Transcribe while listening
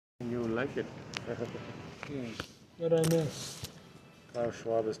like it. Yeah. What I miss? Klaus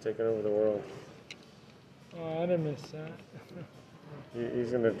Schwab is taking over the world. Oh, I didn't miss that.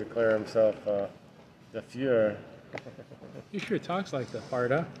 He's going to declare himself the Fuhrer. He sure talks like the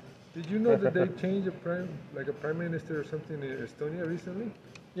part, huh? Did you know that they changed a prime minister or something in Estonia recently?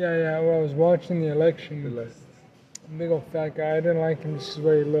 Yeah. Well, I was watching the election. The last. Big old fat guy. I didn't like him just the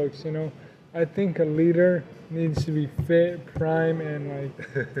way he looks, you know. I think a leader needs to be fit, prime, and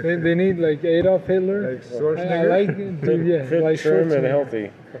like they need like Adolf Hitler. Like Schwarzenegger? I like it, dude, yeah, Fit, like trim, and Schwarzenegger.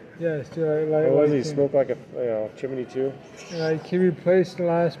 healthy. Yes, dude, like What was he? him. Smoke like a chimney too? Like he replaced the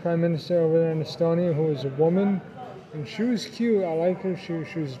last prime minister over there in Estonia, who was a woman, and she was cute. I like her.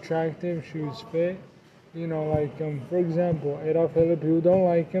 She was attractive. She was fit. You know, like for example, Adolf Hitler. People don't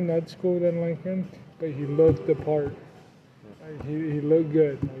like him. That's cool. They don't like him, but he looked the part. Like, he looked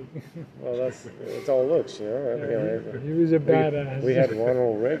good. Like, Well, it's all looks, you know. yeah, he was a badass. We had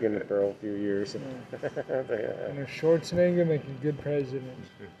Ronald Reagan for a few years. And a Schwarzenegger make a good president.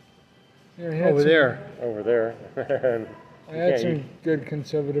 You know, he had Over some- there. Over there. And I had yeah, some good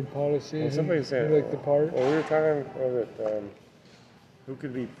conservative policies. well, somebody and said, he looked the part. well, we were talking about who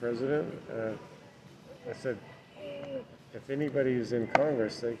could be president. I said, if anybody who's in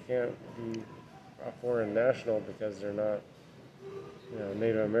Congress, they can't be a foreign national because they're not,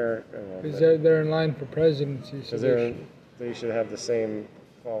 Native American. Because they're in line for presidency. So Because they should have the same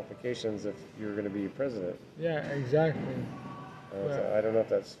qualifications if you're going to be president. yeah, exactly. So I don't know if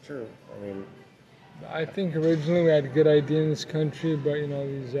that's true. I mean, I think originally we had a good idea in this country, but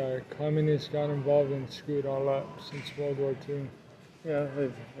these communists got involved and screwed it all up since World War II. yeah,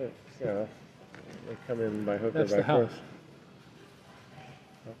 they come in by hook That's or by the house. crook.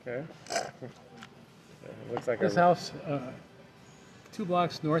 Okay. It looks like This house, 2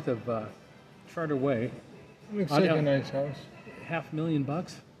 blocks north of Charter Way, Looks On- like a nice house.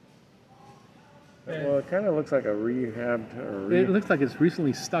 $500,000. Well, it kind of looks like a rehabbed or It looks like it's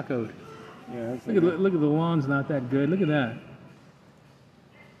recently stuccoed. yeah. It's Look at the lawn's not that good. Look at that.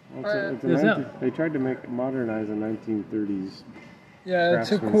 it's a Is that- 19 they tried to modernize a 1930s. Yeah,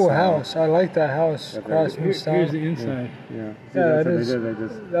 it's a Craftsman cool style. house. I like that house. Yeah, that- Craftsman style. Here's the inside. Yeah. See, Yeah, that's that what is- they did. They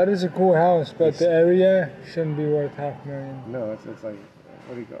just That is a cool house, but the area shouldn't be worth $500,000. no. It's like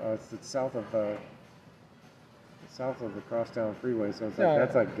what do you call? It's south of the Crosstown Freeway. So it's like Yeah.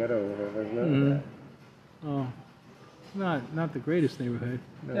 that's like ghetto, isn't it? Mhm. Oh, it's not the greatest neighborhood.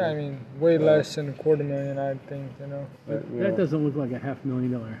 No. Yeah, I mean, way less than $250,000, I think, But, you That know, doesn't look like a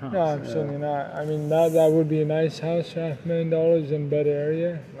 $500,000 house. No, absolutely not. I mean, that would be a nice house for $500,000 in a better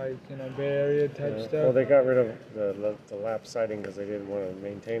area, like, Bay Area type Well, stuff. they got rid of the lap siding because they didn't want to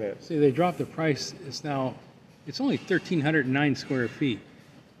maintain it. See, they dropped the price. It's only 1,309 square feet,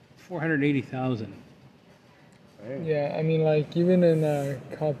 480,000. Hey. Yeah, I mean, like, even in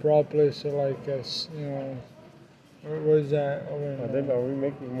Copperopolis or like, what is that? Over in, Are we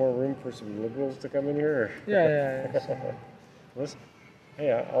making more room for some liberals to come in here? Or? yeah. So, Listen,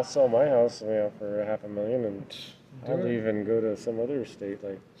 hey, I'll sell my house, for $500,000, and I'll Do it. even go to some other state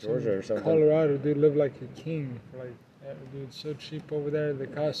like Georgia or something. Colorado, dude, live like a king. Like, dude, it's so cheap over there. The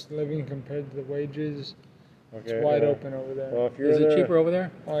cost of living compared to the wages, Okay, it's wide yeah. open over there. Well, if you're Is it there, cheaper over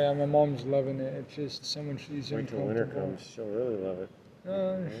there? Oh yeah, my mom's loving it. It's just so much easier. wait till winter comes. She'll really love it.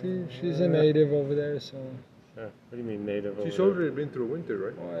 No, she's a native over there, so. Yeah. What do you mean native? She's over already been through winter,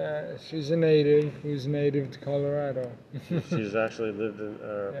 right? Oh yeah, she's a native who's native to Colorado. there? She's actually lived in,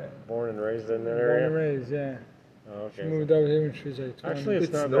 Yeah. born and raised in that Born and area. raised, yeah. Oh, She okay. moved over here when she was like 20. Actually, it's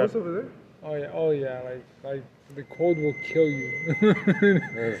It not snows that. over there? Oh yeah, like the cold will kill you.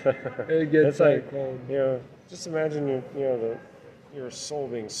 It gets It's like, cold. just imagine your soul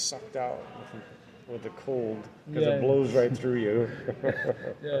being sucked out with the cold because Yeah. it blows right through you.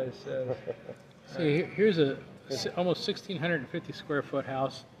 Yes. See, here's almost 1,650 square foot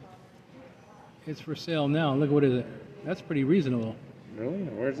house. It's for sale now. Look, what is it? That's pretty reasonable. Really?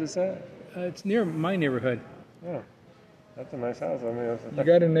 Where's this at? It's near my neighborhood. Oh, that's a nice house. I mean, You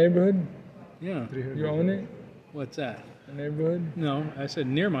got a neighborhood? Yeah. You own it? What's that? A neighborhood? No, I said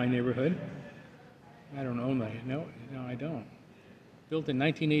near my neighborhood. I don't own that. No, I don't. Built in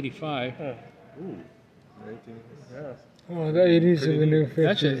 1985. ooh, 19. yeah. Oh, the 80s are the new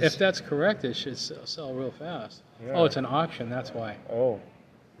 50s. That if that's correct, it should sell real fast. Yeah. Oh, it's an auction. That's why. Oh.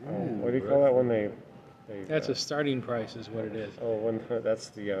 What do you call that when they That's a starting price, is what it is. oh, when that's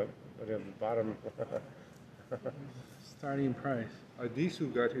the bottom. Starting price.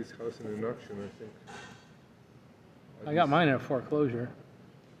 Adisu got his house in an auction, I think. I got mine at foreclosure.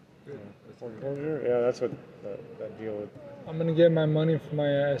 Foreclosure? Yeah, that's what that deal with. I'm gonna get my money for my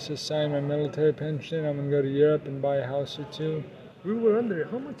SSI, my military pension. I'm gonna go to Europe and buy a house or two. We were wondering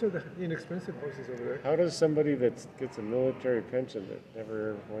how much are the inexpensive houses over there? How does somebody that gets a military pension that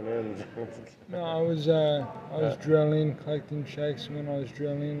never went in? No, I was drilling, collecting checks when I was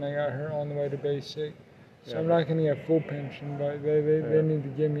drilling. I got hurt on the way to basic, so Yeah, I'm but- not gonna get full pension, but they need to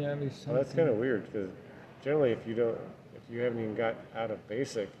give me at least something. Well, that's kind of weird because generally, if you haven't even got out of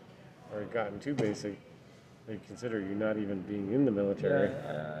basic or gotten to basic, they consider you not even being in the military.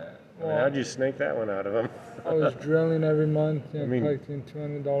 I mean, how'd you snake that one out of them? I was drilling every month, I mean- collecting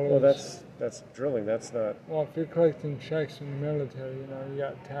 $200. Well, that's drilling. That's not. Well, if you're collecting checks in the military, you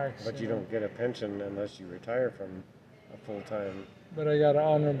got tax. But you don't get a pension unless you retire from a full time. But I got an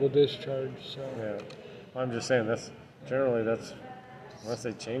honorable discharge, so. Yeah, I'm just saying that's unless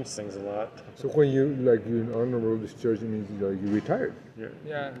they change things a lot. So when you like you honorable discharge, it means you retired.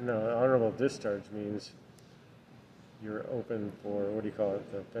 Yeah. No, honorable discharge means you're open for what do you call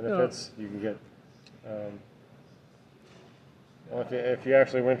it? The benefits you can get. Well, if you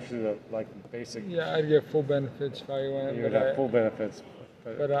actually went through the basic, Yeah, I'd get full benefits if I went, you would but have full benefits.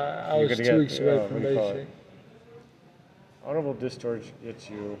 but I you was could 2 get, weeks away what from do you call it? basic. Honorable discharge gets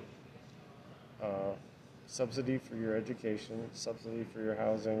you subsidy for your education, subsidy for your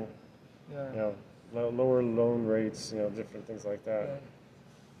housing, Yeah. lower loan rates, different things like that.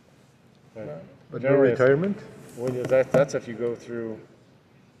 Yeah. But But no generally it's- retirement. that's if you go through.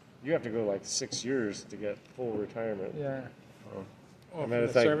 You have to go like 6 years to get full retirement. Yeah. Oh, I mean, for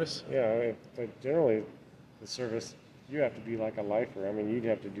it's the like, service? Yeah, but generally, the service, you have to be like a lifer. I mean, you'd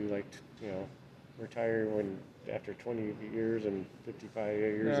have to do retire after 20 years and 55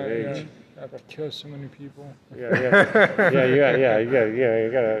 years of age. I have to kill so many people. Yeah, yeah. You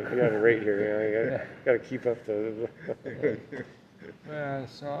got a rate here. You got to keep up the Yeah,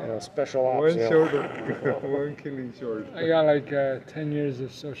 so special ops. One shoulder, one killing short. I got like 10 years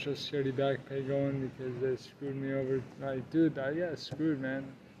of Social Security back pay going because they screwed me over. Like, dude, I got screwed, man.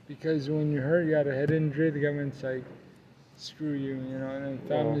 Because when you're hurt, you got a head injury, the government's like, screw you, and then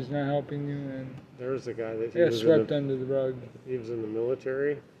family's not helping you, and There was a guy that you get swept under the rug. he was in the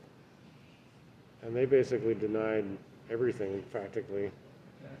military, and they basically denied everything practically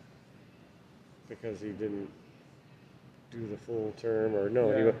because he didn't do the full term, or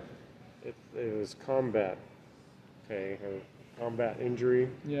no, Yeah. it was combat pay or combat injury.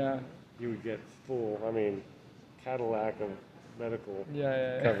 Yeah, You would get full, Cadillac of medical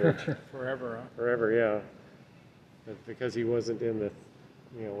yeah. coverage Forever, huh? forever, yeah. But because he wasn't in the,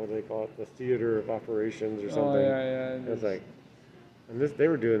 what do they call it, the theater of operations or something. Oh, yeah. It's like, and they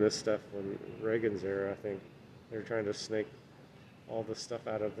were doing this stuff when Reagan's era, I think. They were trying to snake all the stuff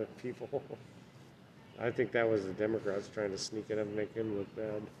out of the people. I think that was the Democrats trying to sneak it up and make him look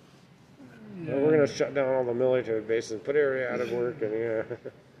bad. Well, we're going to shut down all the military bases, put everybody out of work, and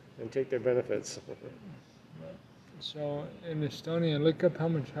and take their benefits. So in Estonia, look up how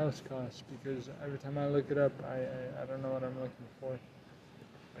much house costs because every time I look it up, I don't know what I'm looking for.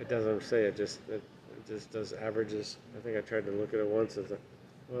 It doesn't say it just does averages. I think I tried to look at it once. It's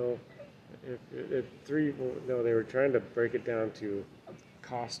they were trying to break it down to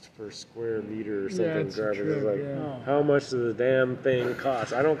cost per square meter or something. it's garbage. It's true, like, yeah. how much does the damn thing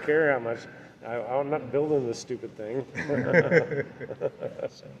cost? I don't care how much. I'm not building this stupid thing.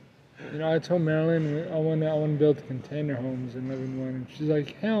 I told Marilyn I want to build container homes and live in one, and she's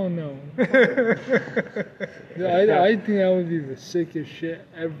like, hell no. I think that would be the sickest shit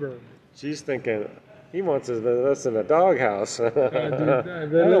ever. She's thinking, he wants us in a doghouse. I they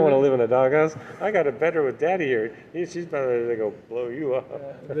don't want to live in a doghouse. I got it better with Daddy here. She's about ready to go blow you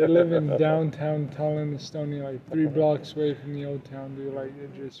up. They live in downtown Tallinn, Estonia, like 3 blocks away from the old town, dude. Like,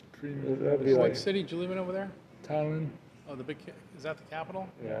 it just premium. That'd be What like, city did you live in over there? Talent. Oh, is that the capital?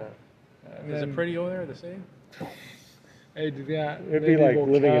 yeah. And Is then, it pretty over there, the city? Hey, dude, yeah, It'd be like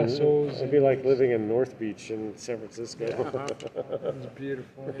living castles. it'd be like living in North Beach in San Francisco. It's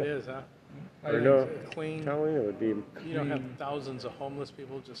beautiful. It is, huh? Or no, Clean. Colleen, it would be. You don't have thousands of homeless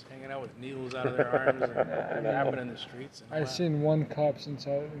people just hanging out with needles out of their arms and rapping in the streets. And all I've that. seen one cop in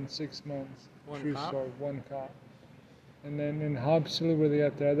 6 months. One True cop? story, one cop. And then in Hopsley, where they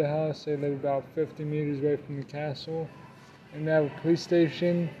got their other house, they live about 50 meters away from the castle. And they have a police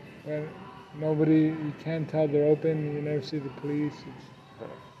station where you can't tell they're open, you never see the police. It's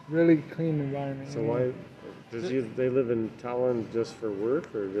really clean environment. So why they live in Tallinn just for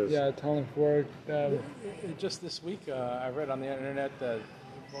work or just? Yeah, Tallinn Fork. Just this week, I read on the internet the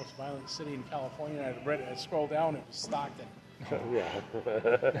most violent city in California. I scrolled down, it was Stockton. Yeah.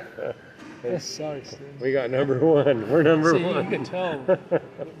 That sucks, dude. We got number one. We're number See, you one. can tell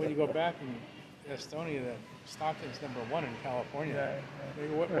when you go back and Estonia that Stockton's #1 in California. Yeah,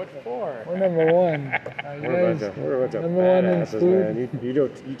 What for? we're number one. We're a bunch of number one in badasses, food. man.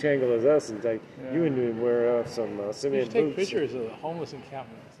 You tangle as us, and like you wouldn't even wear some You cement should take boots. pictures of the homeless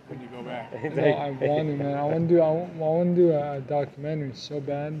encampments when you go back. No, I want to, man. I want to do a documentary so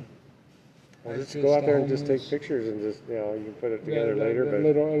bad. Well, Like just go out there and the just take homeless. pictures and just you can put it Yeah, together later. the But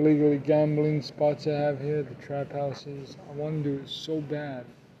little illegally gambling spots I have here, the trap houses. I want to do it so bad,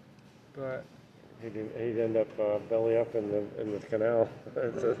 but he'd end up belly up in the canal.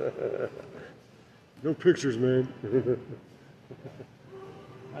 No pictures, man.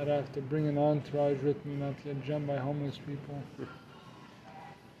 I'd have to bring an entourage with me not to get jumped by homeless people.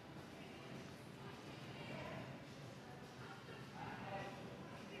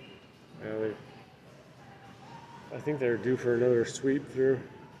 Yeah, I think they're due for another sweep through.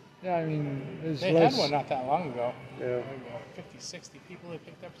 Yeah, I mean, there's They less. had one not that long ago. Yeah, Like 50, 60 people they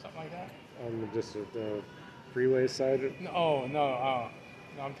picked up, something like that. on just the freeway side. No, no,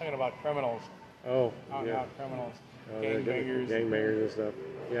 I'm talking about criminals, Oh, out and yeah. out criminals, They're getting gangbangers. gangbangers and stuff.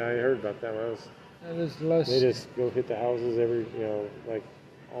 Yeah, I heard about that. Yeah, there's less. They just go hit the houses every, like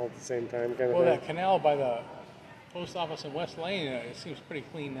all at the same time kind of Well, thing. that canal by the post office in West Lane, it seems pretty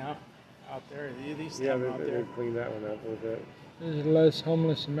clean now out there. They used to Yeah, have them out they there. cleaned that one up a little bit. There's less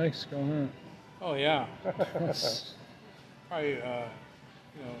homeless in Mexico, huh? Oh yeah, probably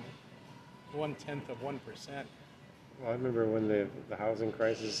 1/10 of 1%. Well, I remember when the housing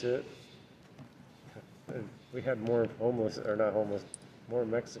crisis hit. We had more homeless, or not homeless, more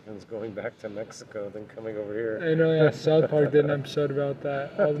Mexicans going back to Mexico than coming over here. I know, yeah, South Park did an episode about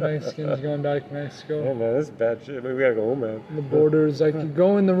that. All the Mexicans going back to Yeah, Mexico. man, this is bad shit. I mean, we gotta go home, man. The border is like, you're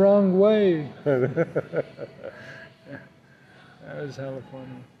going the wrong way. That was hella funny.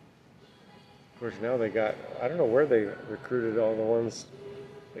 Of course, now they got, I don't know where they recruited all the ones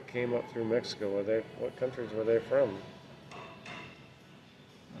that came up through Mexico. What countries were they from?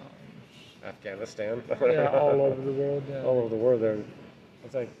 Afghanistan? Yeah, all over the world. Yeah. All over the world.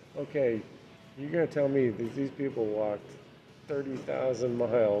 It's like, okay, you're going to tell me that these people walked 30,000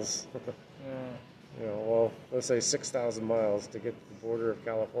 miles, Yeah. well, let's say 6,000 miles to get to the border of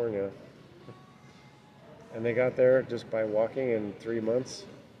California. And they got there just by walking in 3 months.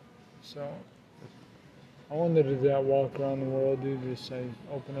 So, I wanted to do that walk around the world, dude. Just like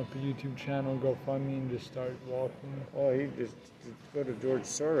open up a YouTube channel, go fund me, and just start walking. Well, you just go to George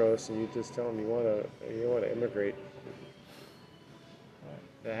Soros and you just tell him you want to immigrate.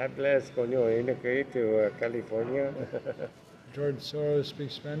 Hablas coño, immigrate to California. George Soros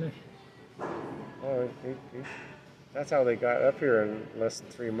speaks Spanish. Oh, that's how they got up here in less than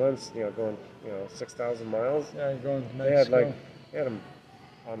 3 months. Going 6,000 miles. Yeah, going to They had Mexico. them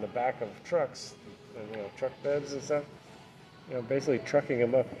on the back of trucks, and, truck beds and stuff. Basically trucking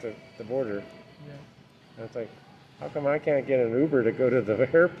them up to the border. Yeah. And it's like, how come I can't get an Uber to go to the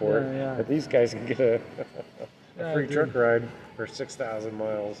airport, Yeah. but these guys can get a Yeah, free dude. truck ride for 6,000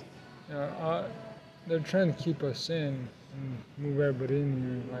 miles? Yeah, they're trying to keep us in and move everybody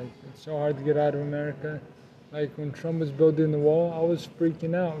in here. Like, it's so hard to get out of America. Like, when Trump was building the wall, I was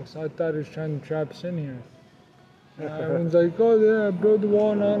freaking out because I thought he was trying to trap us in here. And everyone's like, oh, yeah, build the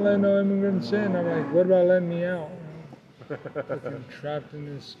wall, not let no immigrants in. I'm like, what about letting me out? Fucking trapped in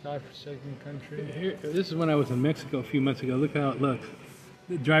this godforsaken country. Here, this is when I was in Mexico a few months ago. Look how it looks.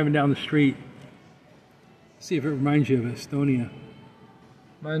 Driving down the street. See if it reminds you of Estonia.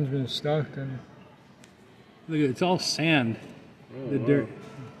 Mine's been Stockton. Look, it's all sand. The dirt.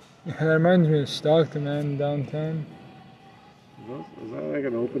 Yeah, that reminds me of Stockton, man, downtown. Is that like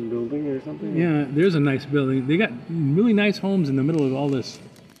an open building or something? Yeah, there's a nice building. They got really nice homes in the middle of all this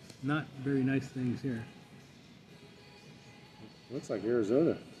not very nice things here. Looks like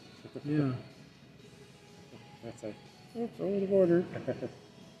Arizona. Yeah. That's like, it's over the border.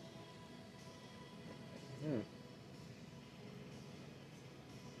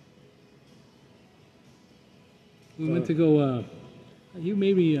 We went to go, you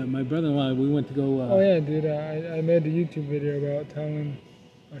maybe, my brother-in-law, we went to go, Oh, yeah, dude, I made a YouTube video about telling.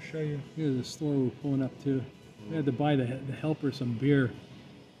 I'll show you. here's the store we're pulling up to. We had to buy the helper some beer.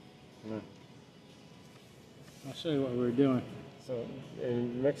 Yeah. I'll show you what we were doing. So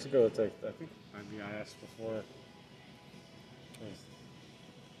in Mexico, it's like, I think I asked before.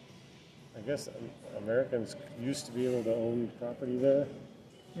 I guess Americans used to be able to own property there.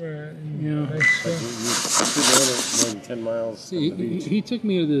 Right, in Yeah. Like Mexico. you couldn't own it more than 10 miles See, from the beach. he took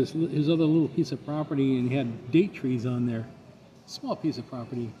me to his other little piece of property, and he had date trees on there. Small piece of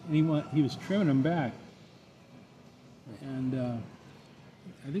property, and he was trimming them back. And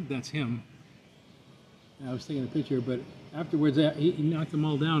I think that's him. And I was taking a picture, but afterwards, he knocked them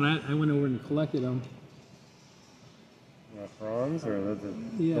all down. I went over and collected them. Fronds or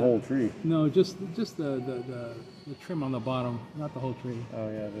Yeah. the whole tree? No, just the trim on the bottom, not the whole tree. Oh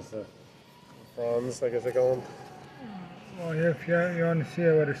yeah, just the fronds, I guess they call them. Well, if you want to see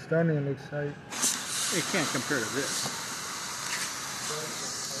what Estonia looks like. It can't compare to this.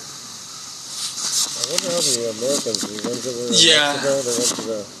 I wonder how the Americans, the ones that were in Yeah. Mexico, they went to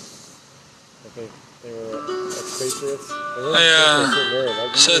the, I think they were expatriates. They went to I a certain area.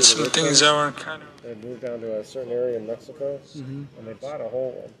 Like said usually some the rich things ones, that were kind of. they moved down to a certain area in Mexico, Mm-hmm. and they bought a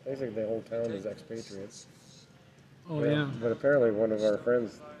whole, basically the whole town is expatriates. Oh yeah. But apparently one of our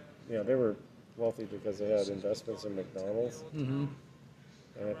friends, they were wealthy because they had investments in McDonald's. Mm-hmm.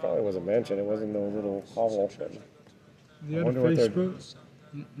 And it probably was a mansion. It wasn't no little hovel. But You on wonder what they're- Facebook?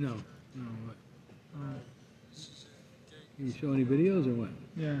 No. What? Can you show any videos or what?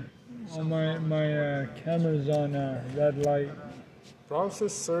 Yeah. All my camera's on red light.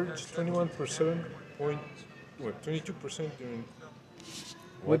 Prices surged 21%, 22% during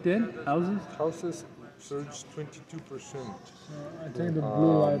What did? Houses? houses surged 22%. I take the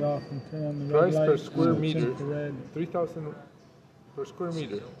blue light off and turn on the red Price light. per square and meter. sync the red 3,000 per square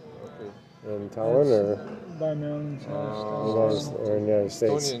meter. Okay. in Taiwan or by Maryland's or in the United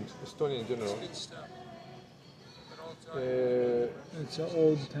States? Estonia in general. It's an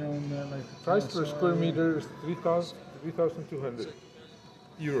old town that like. Price per square meter is 3,200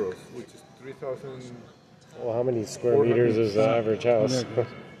 euros, which is 3,000. Well, how many square meters is the average house?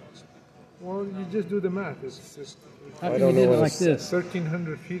 Well, you just do the math. It's How I come don't you know did it what like a this?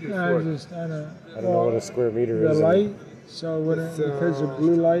 1,300 feet is Yeah, I what? I don't know what a square meter the is. light. So when It's, because the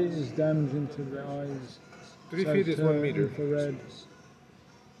blue light is damaging to the eyes. 3 So feet is it's, 1 meter. Infrared.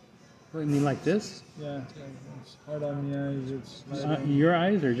 What, you mean like this? Yeah, it's hard on the eyes. It's light on Your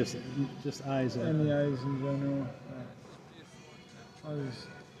eyes or just eyes? any eyes in general. I was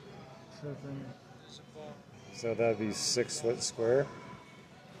tripping. So that'd be 6 foot square.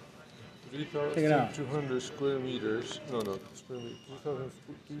 Check it out. 3,200 square meters. No, square meters.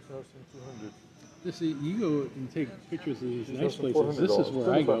 3,200. This you go and take pictures of these nice places. $2,400. This is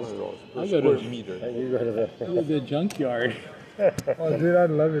where I go. per I go square to- meter. And you go to The junkyard. Oh, dude, I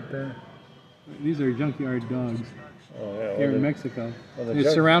love it there. These are junkyard dogs oh yeah. here well, in Mexico. well, the They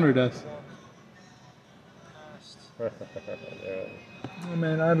junk- surrounded us. yeah. Oh,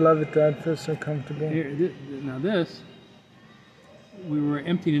 man, I'd love it there. I'd feel so comfortable. Now this, we were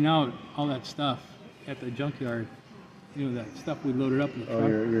emptying out all that stuff at the junkyard. You know, that stuff we loaded up in the Oh, truck.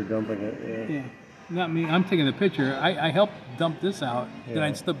 you're dumping it. Yeah. Yeah, not me. I'm taking the picture. I helped dump this out. Then Yeah.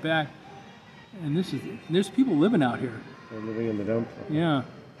 I'd step back, and there's people living out here. They're living in the dump. Yeah.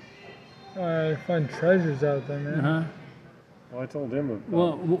 I find treasures out there, man. Uh-huh. Well, I told him about.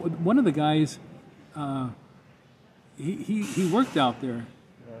 Well, one of the guys, he worked out there.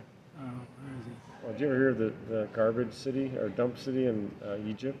 Where is he? Well, did you ever hear of the garbage city or dump city in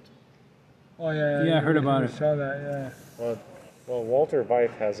Egypt? Oh, yeah. Yeah, I heard about it. Saw that, yeah. Well, Walter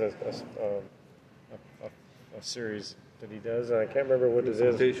Veith has a series that he does, and I can't remember what it is.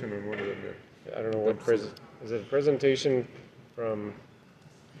 Presentation on one of them there. I don't know what is it a presentation from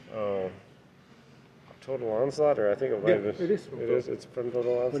Total Onslaught, or I think it might Yeah, have been. it is from It is. It's from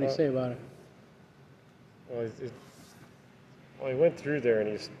Total Onslaught. What did he say about it? Well, he went through there, and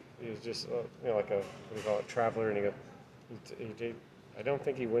he was just like a, what do you call it, traveler, and I don't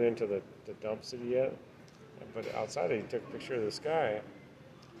think he went into the dump city yet, but outside he took a picture of this guy,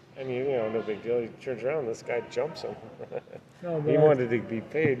 and no big deal. He turns around, this guy jumps him. No, He but wanted to be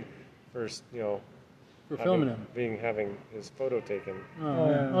paid for For filming him. having his photo taken. Oh,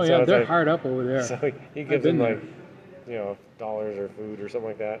 yeah. Oh So yeah, it's they're like- hard up over there. So he gives been him there. like, dollars or food or something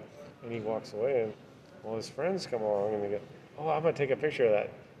like that, and he walks away. And well, his friends come along and they go, "Oh, I'm gonna take a picture of that."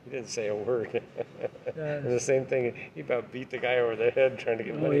 He didn't say a word. And the same thing, he about beat the guy over the head trying to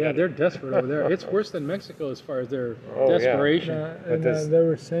get Oh money. yeah, out they're of desperate over there. It's worse than Mexico as far as their Oh, yeah. desperation. and this- they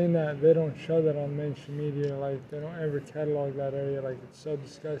were saying that they don't show that on mainstream media. Like, they don't ever catalog that area. Like, it's so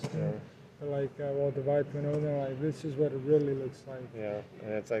disgusting. But, like, Walter White went over there, like, this is what it really looks like. Yeah,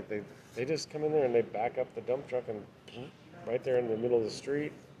 and it's like they just come in there and they back up the dump truck and right there in the middle of the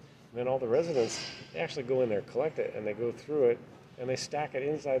street. And then all the residents, they actually go in there, collect it, and they go through it, and they stack it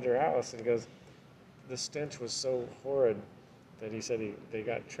inside their house. And he goes, the stench was so horrid that he said they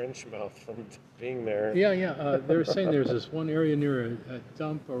got trench mouth from being there. Yeah. They were saying there's this one area near a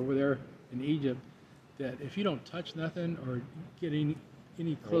dump over there in Egypt that if you don't touch nothing or get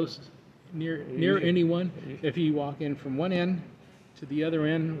any close near anyone, if you walk in from one end to the other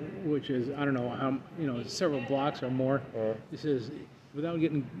end, which is I don't know how several blocks or more, he says without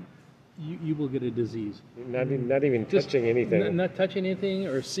getting you will get a disease. Not even Just touching anything. Not touching anything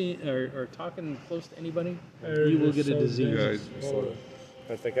or seeing or talking close to anybody, They're you will just get a so disease. dense. Yeah, so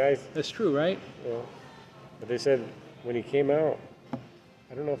But the guys, That's true, right? but they said when he came out,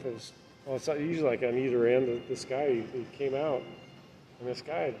 I don't know if it was. Well, it's usually like on either end of this guy. He came out, and this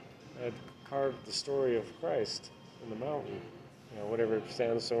guy had carved the story of Christ in the mountain, whatever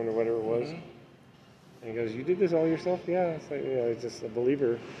sandstone or whatever it was. Mm-hmm. And he goes, "You did this all yourself?" Yeah, it's like it's just a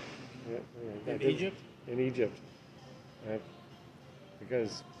believer. Yeah, In Egypt? In Egypt,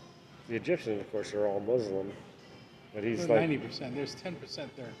 because the Egyptians, of course, are all Muslim, but he's like 90%. There's 10%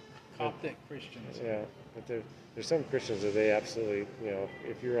 they're Coptic Christians. yeah, but there's some Christians that they absolutely,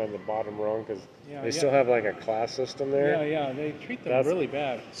 if you're on the bottom rung, because Yeah, they yeah. still have like a class system there. Yeah, they treat them That's- really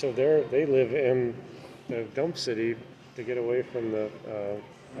bad. So they live in the dump city to get away from the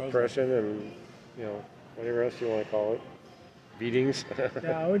oppression and whatever else you want to call it, beatings.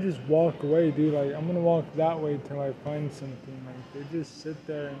 Yeah, I would just walk away, dude. Like, I'm gonna walk that way till I find something. Like, they just sit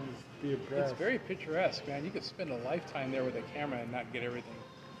there and just be oppressed. It's very picturesque, man. You could spend a lifetime there with a camera and not get everything.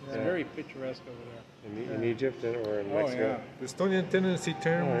 It's Yeah. very picturesque over there. in Egypt or in Oh, Mexico. yeah. the Estonian tenancy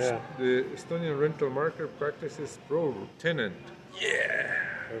terms, yeah. the Estonian rental market practices pro-tenant.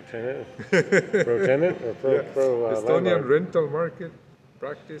 Pro tenant, pro tenant, or pro Yeah. pro Estonian landlord? rental market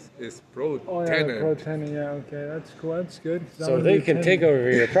practice is Oh yeah, pro-tenant. pro tenant. Yeah, okay, that's cool. That's good. 'cause I So wanna they be a can tenant. take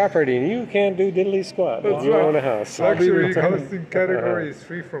over your property and you can't do diddly squat. That's You right. own a house. Luxury tenant. housing category is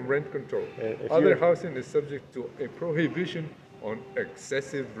free from rent control. If Other you're- housing is subject to a prohibition on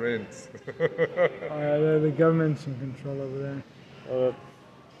excessive rents. Oh yeah, the government's in control over there. Uh,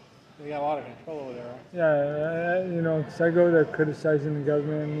 They got a lot of control over there, right? Yeah, 'cause I go there criticizing the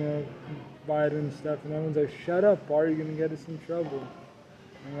government, Biden and stuff, and everyone's like, "Shut up, or you're gonna get us in trouble."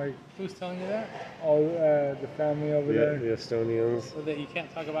 I'm like, Who's telling you that? all the family over the there. Estonians. So that you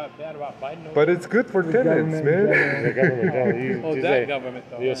can't talk about bad about Biden over But it's good for The tenants, government, man. The government, Oh, you that say, government,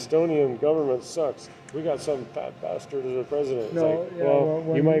 though. the Estonian government sucks. We got some fat bastard as a president. It's No, like, yeah, well,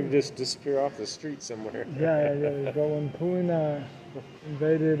 well, you when- might just disappear off the street somewhere. Yeah. But when Putin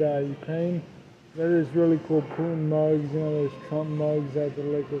invaded Ukraine, there's really cool Putin mugs, there's Trump mugs at the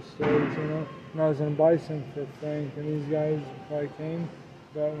liquor stores, And I was gonna buy some for Frank and these guys before I came.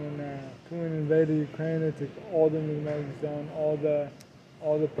 But when Putin invaded Ukraine, they took all the new mugs down, all the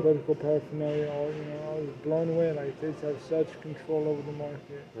political paraphernalia, I was blown away. Like, they just have such control over the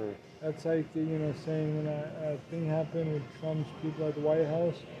market. That's like, saying when a thing happened with Trump's people at the White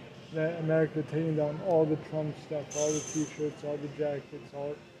House, that America taking down all the Trump stuff, all the T-shirts, all the jackets,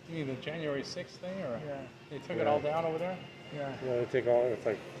 all. You mean the January 6th thing, or Yeah, they took it all down over there? yeah. They take all. It's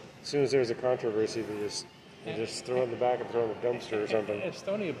like as soon as there's a controversy, they just throw it in the back and throw it in the dumpster or something.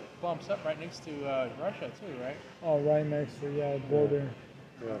 Estonia bumps up right next to Russia too, right? Oh, right next to the border.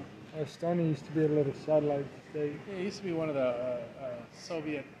 Yeah. Estonia used to be a little satellite state. Yeah, it used to be one of the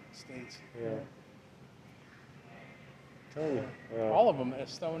Soviet states. Yeah. Tell me. All of them,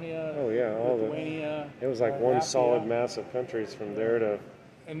 Estonia, Oh, yeah, all the- Lithuania. It was like one Latvia. solid mass of countries from there to.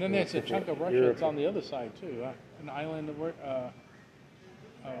 And then there's a chunk of Russia Europe. that's on the other side too, an island of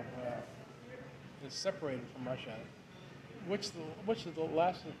is separated from Russia. Which of the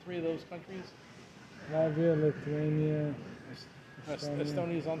last of the three of those countries? Latvia, Lithuania, Estonia.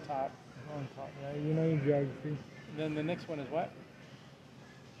 Estonia's on top. on top. Yeah, you know your geography. Then the next one is what?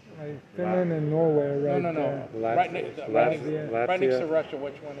 Like Finland and Norway are right No. there. Right, next to Latvia. Russia,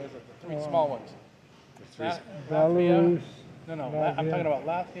 which one is it? The three small ones. Latvia. Belarus, No. I'm Latvia. talking about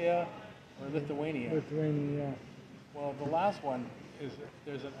Latvia or Lithuania. Lithuania. Well, the last one is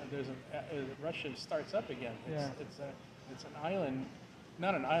Russia starts up again. Yeah. It's an island,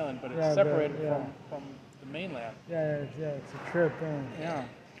 not an island, but it's Yeah, separated yeah. from the mainland. Yeah, it's a trip. Yeah.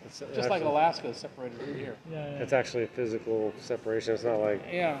 It's Just like Alaska is separated from here. Yeah. It's actually a physical separation. It's not like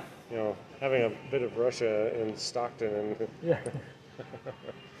Yeah. having a bit of Russia in Stockton and. Yeah.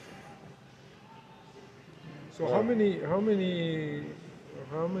 So how many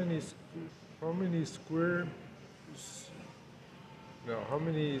square? No, how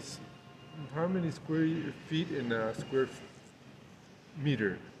many square feet in a square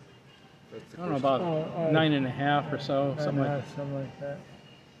meter? That's the I don't know, question. about 9.5 or so, something like that. Something like that.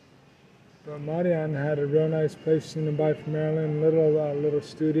 But Marianne had a real nice place in the buy from Maryland, little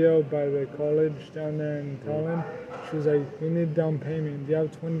studio by the college down there in Tallinn. She was like, "We need down payment. Do you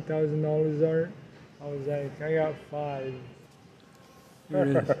have $20,000, Art?" I was like, "I got 5." Here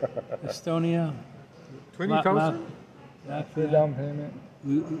it is. Estonia, 20,000? For down payment.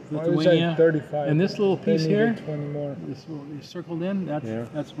 Well, it was Lithuania, like 35. and this little They piece needed here, 20 more. this little, you circled in,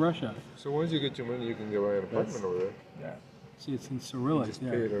 that's Russia. So once you get your money, you can go buy an apartment over there. Yeah. See, it's in Cyrillic Just pay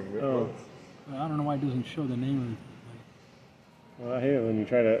there. it on Oh, I don't know why it doesn't show the name well, I hate it when you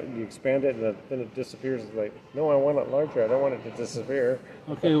try to you expand it and then it disappears. It's like, no, I want it larger. I don't want it to disappear.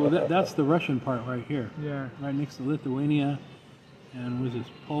 of. Okay, well that's the Russian part right here, Yeah. right next to Lithuania, and was this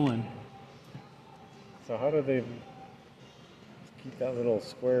Poland? So how do they keep that little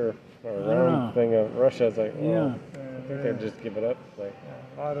square or don't know. round thing of Russia? It's like, Yeah. well, I think they'd just give it up. Like,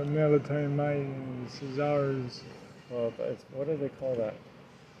 A lot of military might, and this is ours. well, it's, what do they call that?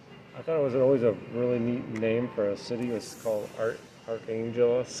 I thought it was always a really neat name for a city. It was called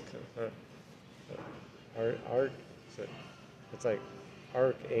Archangelisk. It's like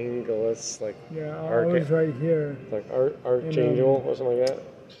Archangelisk, like Yeah, I Arch- was right here. like Archangel or something like that.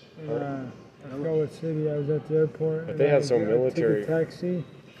 In, I forgot what city. I was at the airport. But and they I have some took military- a taxi.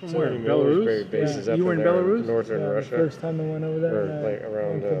 From So where? many military Belarus? bases Yeah. up You were in there Belarus? northern Yeah, Russia, the first time I went over there, Or, and I like, around,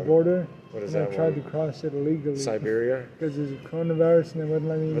 went to the border, what is and I that tried one? to cross it illegally Siberia. because there's a coronavirus and they wouldn't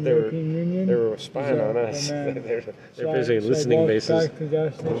let me in But the European Union. They were spying So, on us. oh, man. they're So basically I listening walked bases. back to the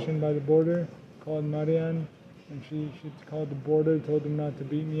gas station by the border, called Marianne, and she called the border, told them not to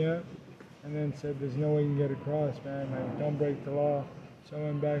beat me up, and then said, "There's no way you can get across, man. Like, don't break the law." So I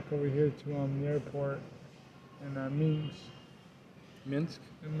went back over here to the airport in Minsk. Minsk?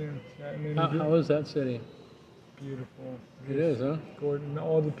 And then, and then How is that city? beautiful. It is, huh? Gordon,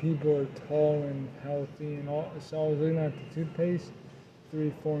 all the people are tall and healthy, and all. So I was looking at the toothpaste,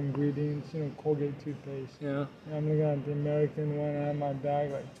 3-4 ingredients, Colgate toothpaste. Yeah. And I'm looking at the American one. I had my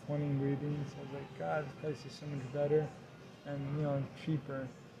bag like 20 ingredients. I was like, God, this place is so much better, and cheaper,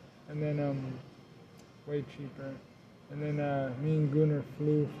 and then way cheaper. And then me and Gunnar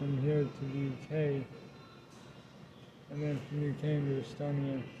flew from here to the UK, and then from UK to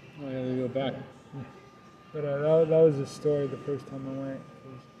Estonia. Oh yeah, they go back. But that was the story the first time I went.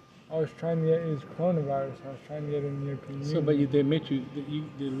 'Cause I was trying to get, it was coronavirus, I was trying to get in the European Union. So, but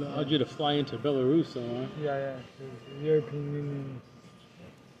they allowed you to fly into Belarus, though, huh? Yeah, because the European Union.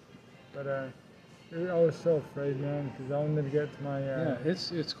 But I was so afraid, man, because I wanted to get to my, Yeah,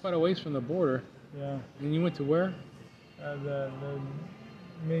 it's quite a ways from the border. yeah, And you went to where? the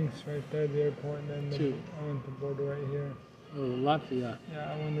Minsk right there, the airport, and then To? I went to the border right here. Oh, Latvia.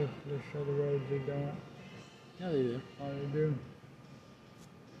 Yeah, I wonder if they show the roads, they don't. Yeah, they do. Oh, they do.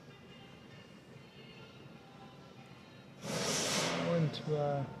 I went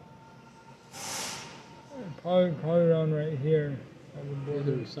to probably around right here on the There's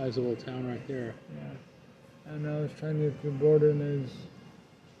border. a sizable town right there. Yeah. And I was trying to get to the border, and there's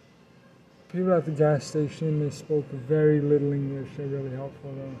people at the gas station. They spoke very little English. They're really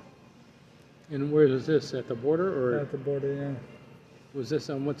helpful though. And where is this? At the border, or At the border, yeah. was this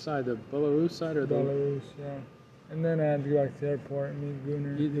on what side? The Belarus side, or the? Belarus, yeah. And then I had to go back to the airport and meet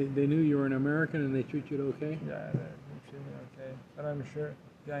Gunnar. They knew you were an American and they treat you okay. Yeah, they treat me okay. But I'm sure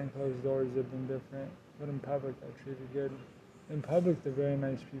behind closed doors they've been different. But in public, I treated good. In public, they're very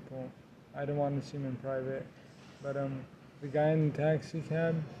nice people. I don't want to see them in private. But the guy in the taxi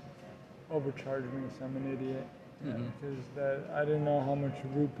cab overcharged me, so I'm an idiot. Because I didn't know how much a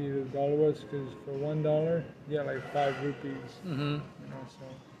rupee the dollar was. Because for $1, you get like 5 rupees. Mm-hmm.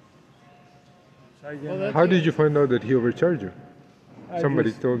 So I Well, get that's How did you find out that he overcharged you?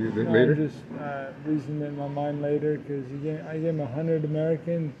 Somebody told you that later? I just reasoned it in my mind later because I gave him 100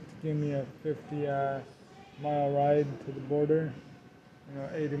 American to give me a 50-mile ride to the border,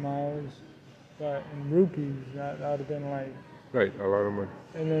 80 miles. But in rupees, that would have been like, Right, a lot of money.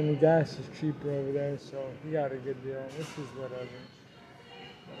 and then the gas is cheaper over there, so he got a good deal, which is whatever.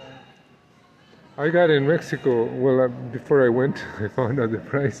 But, I got in Mexico, well, before I went, I found out the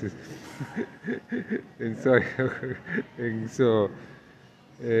prices. and so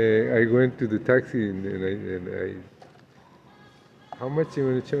I went to the taxi and I how much you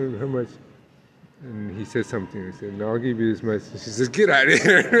want to charge? How much? And he said something. I said, no, I'll give you this much. She says, get out of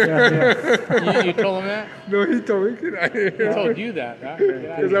here. you told him that? No, he told me, get out of He here. told you that, right? Get out of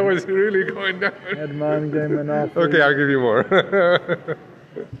Because I here. was really going down. Edmond gave him an offer. Okay, I'll give you more.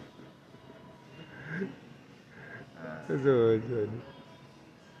 So,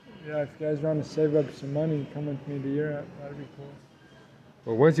 Yeah, if you guys want to save up some money, come with me to Europe. That'd be cool.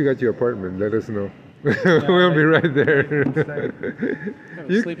 well, once you got your apartment, let us know. We'll be right there. Have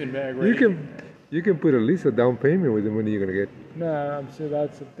a You- sleeping bag You ready. you can put at least a down payment with the money you're gonna get. No, I'm sure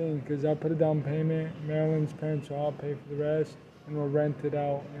that's the thing, because I'll put a down payment, Marilyn's parents will all pay for the rest, and we'll rent it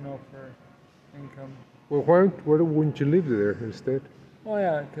out, for income. Well, why wouldn't you live there instead? Oh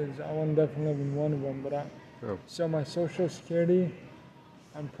yeah, because I want to definitely live in one of them, but Oh. so my Social Security,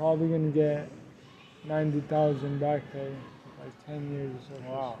 I'm probably going to get 90,000 back pay, like 10 years of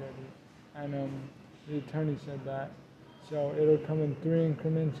Social Wow. Security. And the attorney said that. So it'll come in 3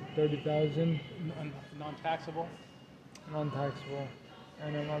 increments of 30,000, Non-taxable? non-taxable.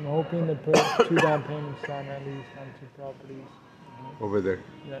 And I'm hoping to put 2 down payments down at least on 2 properties. over there.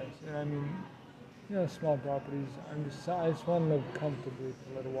 Yes, and I mean, small properties. I just want to live comfortably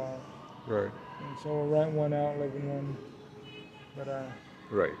for a little while. Right, And so we'll rent one out, live in one. But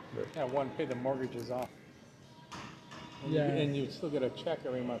right. Yeah, one, pay the mortgages off. And Yeah. and you still get a check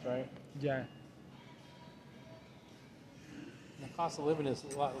every month, right? yeah, And the cost of living is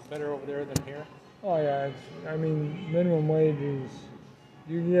a lot better over there than here. oh yeah. I mean, minimum wage is.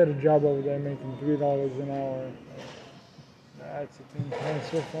 You can get a job over there making $3 an hour. That's the thing.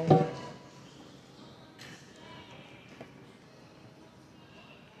 That's so fun.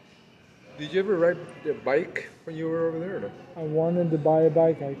 Did you ever ride a bike when you were over there? Or no? I wanted to buy a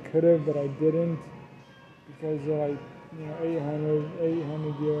bike. I could have, but I didn't because they're like 800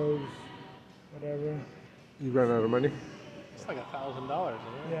 euros, whatever. You ran out of money It's like $1,000,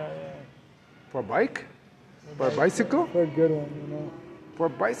 isn't it? Yeah. for a bike? For a bicycle? For a good one. For a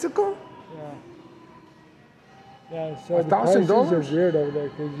bicycle? Yeah. Yeah, so the $1,000? prices are weird over there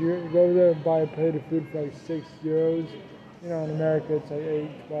because you go over there and buy a plate of food for like €6. In America it's like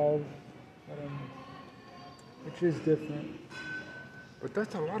 8, 12, which is different. But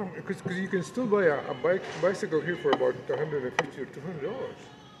that's a lot of because you can still buy a bicycle here for about $150 or $200.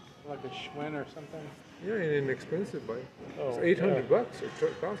 Like a Schwinn or something. Yeah, an inexpensive bike. Oh, It's $800 or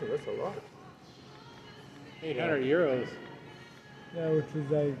 $1,000. That's a lot. 800 euros. Yeah, which is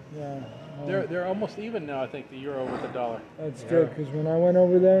like, They're almost even now, I think, the euro with the dollar. that's good because when I went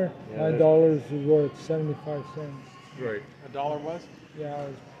over there, Yeah, my there's- dollars was worth 75 cents. Right. A dollar was? Yeah, I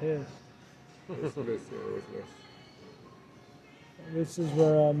was pissed. It's less, yeah, it was less. This is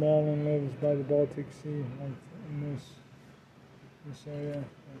where Maryland lives by the Baltic Sea, like in this area.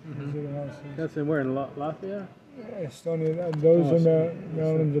 These are the houses. That's in where? In Latvia? Estonia, those Oh, are so-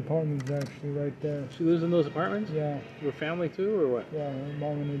 Maryland's apartments actually right there. She lives in those apartments? Yeah, Your family too, or what? yeah, her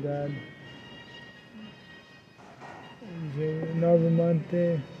mom and her dad.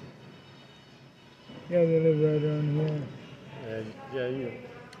 Novamonte. Yeah, they live right around here.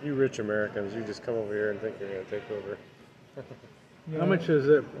 You rich Americans, you just come over here and think you're gonna take over. Yeah, How much is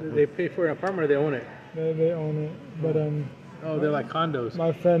it? They pay for an apartment or they own it? They own it, but Oh, they're like condos.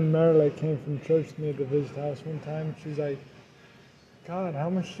 my friend Marilyn came from church to me to visit the house one time. She's like, God, how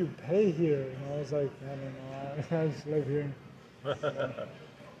much do you pay here? And I was like, I don't know, I just live here.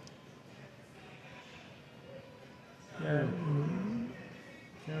 Yeah.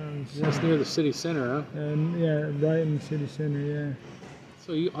 That's near the city center, huh? And yeah, right in the city center, yeah.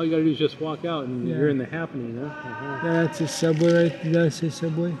 So all you gotta do is just walk out and Yeah. you're in the happening, huh? Uh-huh. Yeah, that's a subway, right? Did I say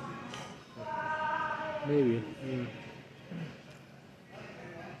subway? Maybe.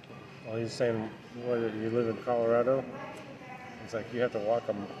 Well, he's saying, what, you live in Colorado? It's like you have to walk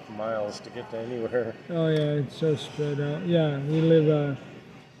miles to get to anywhere. Oh yeah, it's so spread out. Yeah, we live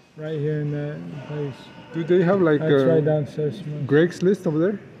right here in that place. Do they have like That's right downstairs from us. Greg's List over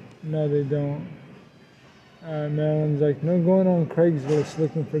there? No, they don't. Marilyn's like, no going on Craigslist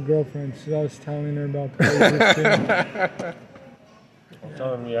looking for girlfriends. So I was telling her about the Craigslist thing. I'm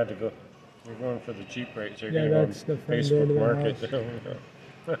telling him you had to go. You're going for the cheap rates. You're Yeah, gonna go on that's the front door to Facebook their Market.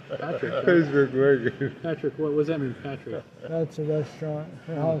 Patrick. Facebook Market. Patrick, what does that mean, Patrick? That's a restaurant.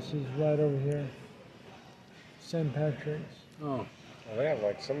 Her house is right over here. St. Patrick's. Oh, Well, they have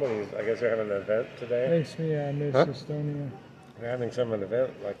like somebody's. I guess they're having an event today. Makes me miss Huh? Estonia. They're having some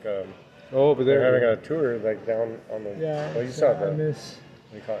event like Oh, over they're having there. a tour like down on the. Yeah, Well, you so saw I the. miss.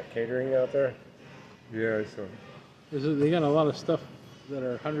 They call it catering out there. Yeah, I saw. they got a lot of stuff that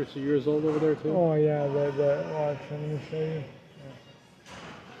are hundreds of years old over there too. Oh yeah, the watch. Let me show you.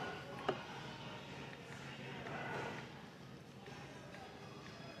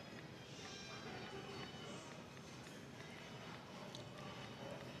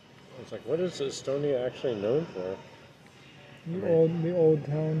 It's like, what is Estonia actually known for? The old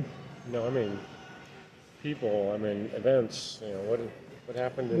town. No, I mean, people. I mean, events. You know, what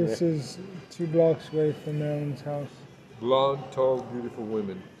happened in This the. is 2 blocks away from Marilyn's house. Blonde, tall, beautiful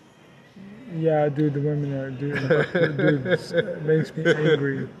women. Yeah, dude, the women are dude. It makes me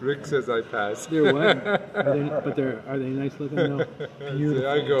angry. Rick says I pass. They're what? Are they nice looking though? Beautiful. There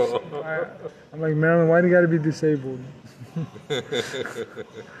I go. I'm like, Marilyn, why do you got to be disabled? I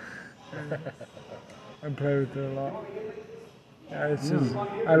play with it a lot. Yeah, it's just,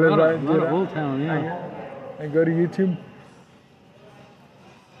 I live right, A lot dude, of Old Town, yeah. I go to YouTube.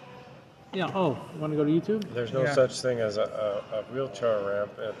 Yeah. Oh, want to go to YouTube? There's no Yeah. such thing as a wheelchair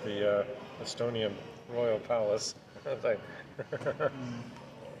ramp at the Estonian Royal Palace. It's like,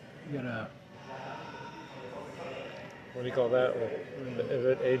 You gotta. what do you call that? Is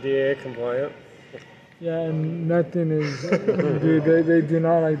it ADA compliant? Yeah, and nothing is. Dude, they do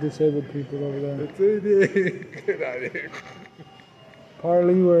not like disabled people over there. It's it. Get out of here.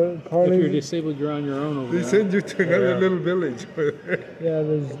 Partly where If you're partly. disabled, you're on your own over They there. send you to another Yeah. little village. Yeah,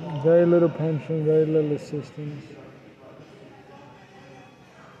 there's very little pension, very little assistance.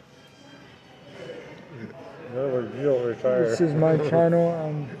 In other words, you don't retire. This is my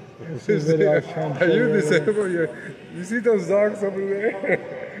channel. This is a video I was trying to Are show you earlier. disabled? You see those dogs over there?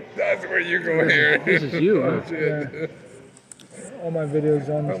 That's where you go here. This is you, huh? Yeah. All my videos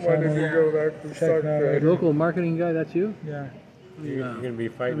on I the wanted to channel. go back to Check that Stockton. Local marketing guy, that's you? Yeah. You're going to be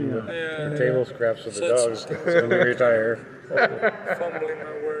fighting with Yeah. the table scraps with the dogs when you retire. Fumbling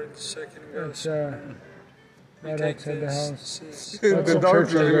my words, second ago. It's right outside the house. The That's a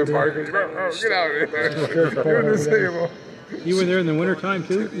dogs church are in over the there. parking. Oh, get out of here. Church part You're over there. disabled. You were there in the wintertime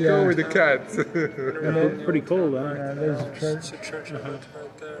too? Go Yeah. with the cats. Pretty cold, huh? Yeah, there's a church. It's a church right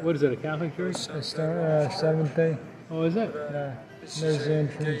there. What is it, a Catholic church? It's Seventh Day. Oh, is it? Yeah. There's the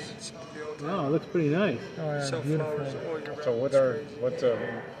entrance. Wow, it looks pretty nice. Oh yeah, Sell beautiful. flowers all year So round. what's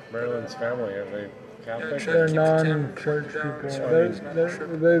Maryland's family? Are they Catholic? Yeah, They're Keep the camera non-church down, people.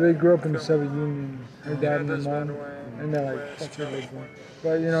 so They grew up in the Soviet Union. Her dad and her that's by mom, the way. and they're like fuck religion.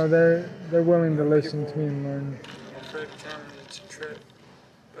 But you know they're willing to listen to me and learn. Fred County, it's a trip.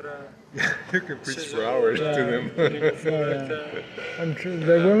 But You can preach for hours to them.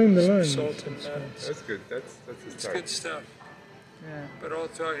 They're willing to learn. salt and nuts. That's good. That's a It's start. good stuff. Yeah. But all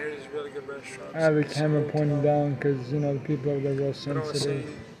throughout here is really good restaurants. I have the It's camera old pointing town. down because you know the people over there are real But I was sensitive.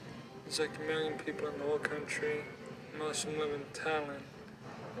 saying, there's like 1 million people in the whole country. Most of them live in Talon.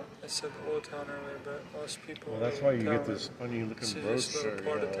 I said the old town earlier, but most people Well, that's live why in you get Talon. this funny This looking is brooch this little or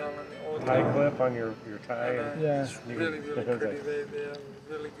part of Talon, the old tie town. clip on your tie. And, Yeah. It's really, really Because pretty. They have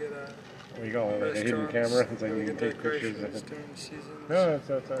really good What you got like a hidden restaurants, camera, so you really can good take pictures of decorations it. during the seasons. No, it's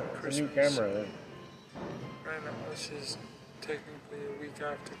a new Christmas. camera. Right now, this is technically a week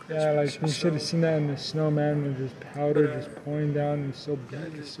after Christmas. Yeah, like or you should have so. seen that in the snowman with just powder just pouring down. It's so Yeah,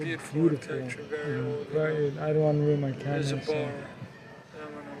 beautiful. it's It's so beautiful beautiful. architecture, very old. you But know. I don't want to ruin my camera. There's a bar, So. and I'm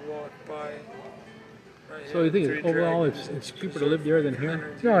gonna walk by. Right So you think Three overall Dragons, it's cheaper to live there than here?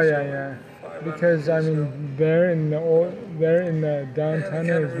 Energy, No, so yeah. 500 Because I or so. mean, there in the downtown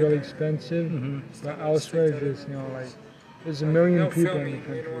Yeah, they is kinda really expensive, Mm-hmm. but elsewhere it's just like there's a million No people in filming, the you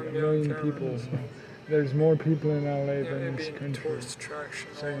country, don't wanna a be on million camera. people. There's more people in LA Yeah, than it'd in be this a country, tourist attraction.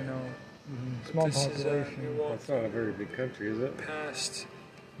 so you know, But small this is, population. you walk That's not a very big country, is it? past,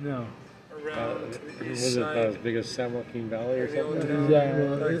 No. around to the east Was it about as side. big as San Joaquin Valley or of the old something? town. Yeah, Well,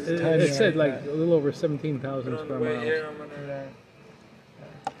 Like, tiny it said like like that. a little over but 17,000 on the square way miles. here, I'm gonna Yeah.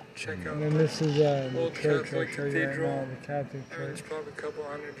 check out. And then this is the Old church I'll Catholic show you right Cathedral. now, the Catholic And it's church. probably a couple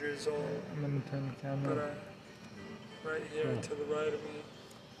hundred years old. I'm gonna turn the But camera. right here to the right of me,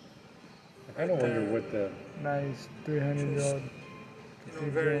 I kind of wonder what the Nice 300-year-old. you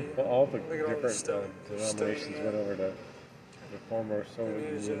know, very. well, all the Look at all the different stuff. denominations went over to the former Soviet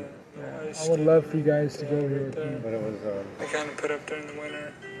There's Union, a I would love for you guys to go here with me. but it was I kind of put up during the winter.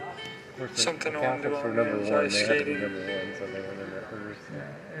 of course, the Something I wanted to Catholics do were on number there one. was They ice had to be skating. number one, so they went in there first.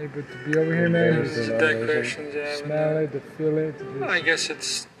 Yeah, hey, but to be over here, man, There's is The the decorations they have in smell there. it, to feel it, to I just, guess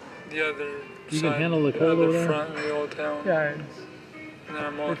it's the other You side, can handle the the cold other over there? front of the old town. yeah, And then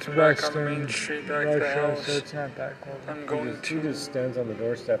I'm it's walking back on the Western main street back to the Russia, house. so it's not that cold. I'm He going just, he to just stands on the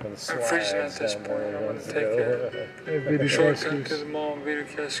doorstep and slides freezing at this down point. where he I'm wants to gonna go. Hey, Vita shortcut to Keskus. the mall, Vita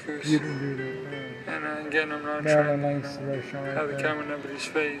Keskus. Beautiful. And again, I'm not Marilyn trying likes the to restaurant have right the there. camera in nobody's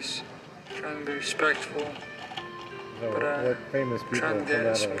face. Trying to be respectful. So But, what famous people Trying to come get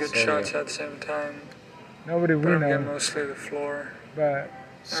out some of good Estonia? shots at the same time. Nobody But we I'm getting know, mostly the floor. but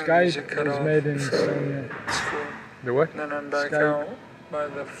music Skype cut was off. made in Estonia. It's cool. The what? And then I'm back Skype. out by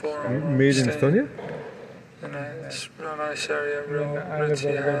the floor. where I'm Made in staying. Estonia? And it's a real nice area, real I live ritzy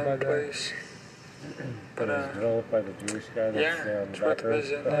over there by high the- place. But It was developed by the Jewish guy that's yeah, on it's the worth back a row.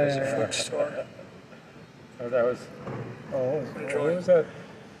 visit. There's yeah. a food store. Oh, that was. Oh, what was that?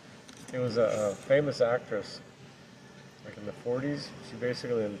 It was a famous actress, like in the 40s. She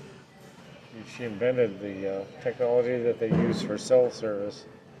basically she invented the technology that they use for cell service,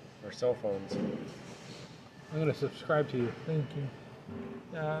 or cell phones. I'm going to subscribe to you. Thank you.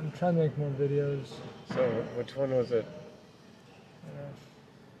 Yeah, I'm trying to make more videos. So, which one was it?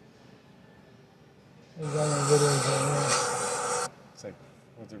 There's all my videos right It's like,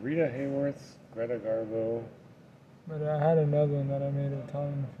 was it Rita Hayworth, Greta Garbo? here. But I had another one that I made a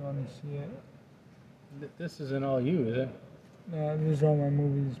time if you want to see it. This isn't all you, is it? These are all my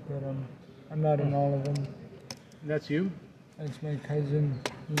movies, but I'm not in all of them. That's you? That's my cousin.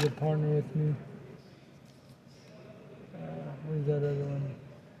 He's a partner with me. Where's that other one?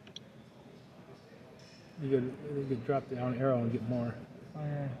 You could drop down arrow and get more. Oh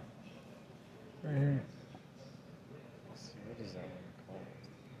yeah. Right here. Let's see, what is that one called?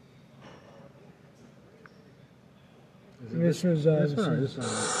 Is it This was this one or this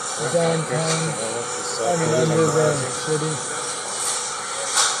one? downtown. I mean, under the city.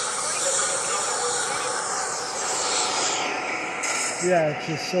 Yeah, it's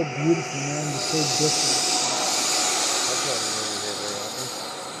just so beautiful, man. It's so different. That's not really here very often.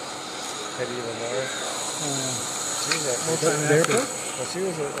 Teddy Lamar. She was at Multi- the airport? Well, she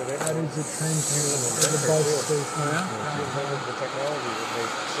was at the That airport. is a train station, the bus station. Oh, yeah? She invented the technology that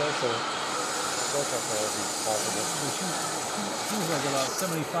made cell technology possible. She was like about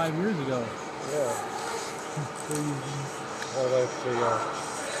 75 years ago. Yeah. Crazy. Well, like the,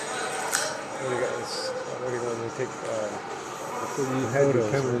 what do you got this, what do you want to take, So you had the photos,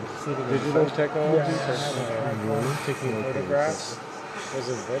 camera sitting on the digital side? technology Yeah, for I have a taking Okay, photographs was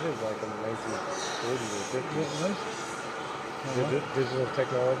invented like in the 1940s or 50s. Digital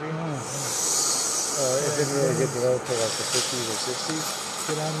technology. It didn't really get developed until like the 50s or 60s.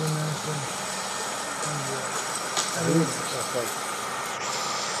 Get out of America. It's like,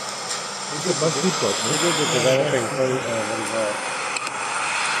 It's a bus depot, we no? did the developing photo, what do you call it?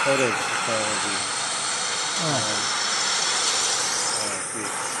 Photo technology.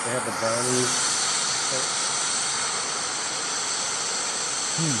 They have the brownies.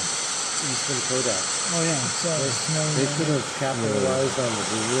 Eastman Kodak. Oh, yeah. They could have capitalized on the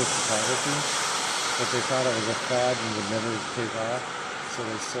video photography, but they thought it was a fad and would never take off. So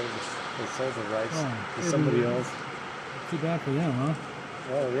they sold the rights to somebody else. Too bad for them, huh?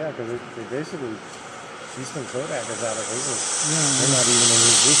 Well, yeah, because they basically Eastman Kodak is out of business. Yeah. They're not even in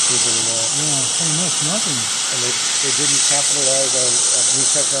existence anymore. Yeah, pretty much nothing. And they didn't capitalize on new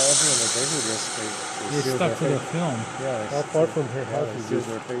technology, and they did this. They They sealed stuck to their their fate. film. Yeah, How far from her yeah, house they is sealed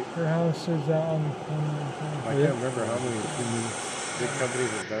this? their fate. Her house is out on the corner. I think. I can't remember how many big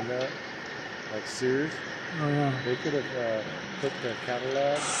companies have done that. Like Sears, Oh, yeah. they could have put the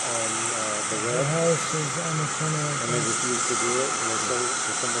catalog on the Her web, house is on the corner. and they refused to do it, and they sold it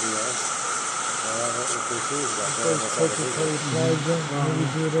to somebody else. If they're serious about that, There's that's out of Coca-Cola business. Plaza, movie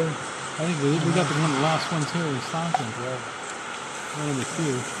theater, I think we got one of the last ones here in Stockton. One of the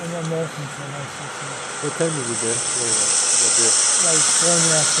few. and American Film. I think. What time is it there? What day? Like 4 in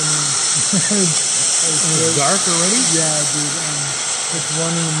the afternoon. And it's dark already? Yeah, dude. It's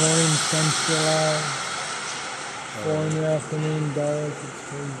 1 in the morning, sun's still out. 4 in the afternoon, dark. It's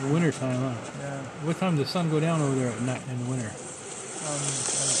crazy. Winter time, huh? Yeah. What time does the sun go down over there at night in the winter? Like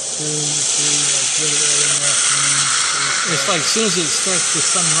 2, like really early in the afternoon. It's like as soon as it starts to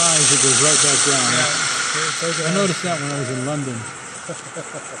sunrise, it goes right back down. It's like I noticed that when I was in London.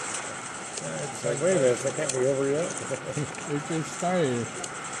 It's like, wait a minute, that can't be over yet. It started.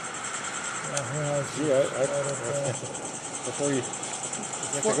 her house. Gee, before you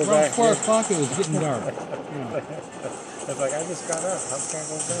have to go Around back. 4 here. o'clock, it was getting dark. Yeah. It's like, I just got up. How can I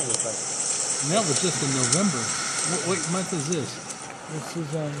go down? It's like, And that was just in November. What month is this? This is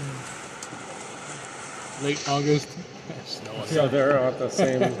Late August. so they're at the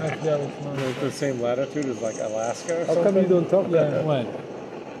same, I forgot which month. they're at the same latitude as like Alaska or How something. come you don't talk like that? What?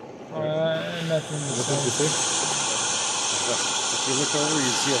 Nothing to Nothing to say. say? If you look over,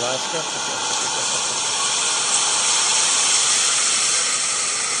 you see Alaska.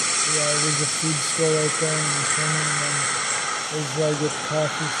 Yeah, there's a food store right there in the corner, and then there's where I get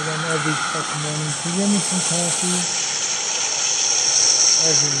coffee for them every fucking morning. Can you give me some coffee?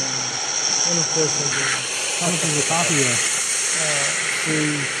 Every morning. And of course I do. How much is the coffee there?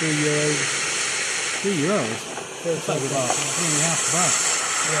 3 euros. €3. For a It's like cup of about coffee. $3.50.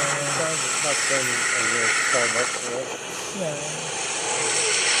 Yeah, Not saying Starbucks, right? yeah.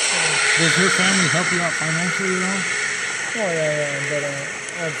 Does her family help you out financially at all? Oh yeah, but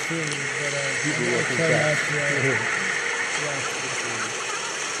absolutely. But People I working try not fast. to. Yeah.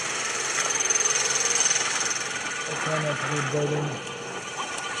 I try not to be a burden.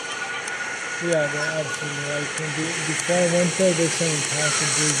 Yeah, they're absolutely right. Before I went there, they're sending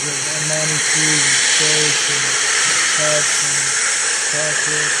packages of Armani shoes and shirts and cups and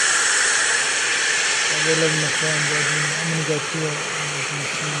chocolates. And they live in the foreign building. I'm gonna go through it and you can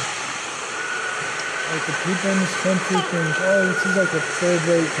see. Like the people in this country think, oh, this is like a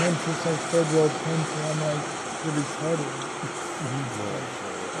third-rate country, it's like third world country. I'm like, you're retarded.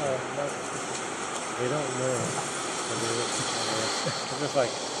 They don't know. I mean, it's just like,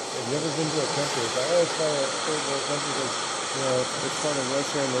 they've never been to a country. It's like, oh, it's part of a third world country because, it's part of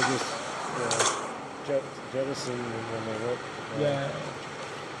Russia and they just, jettison when they went. Yeah.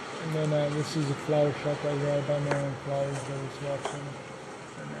 And then this is a flower shop right here. I buy my own flowers every so often.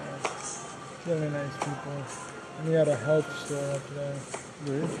 And really nice people. And we got a health store up there.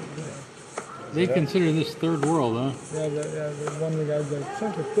 They consider this third world, huh? Yeah, one of the guys like, it's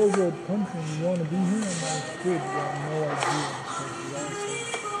like a third world country and you want to be here? I'm like, dude, you have no idea this place is awesome.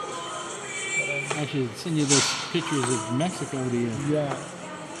 I should send you those pictures of Mexico to you. Yeah,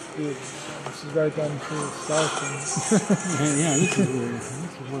 dude, this is right down to the south. Yeah, this is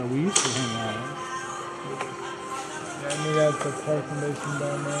where we used to hang out. Huh? Yeah, and we got the parking basin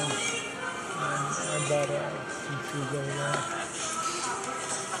down there. And I bought some shoes over there.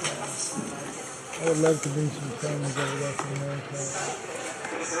 I would love to bring some friends over there from America.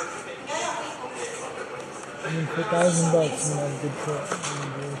 I mean, for $1,000, you know, a good trip. I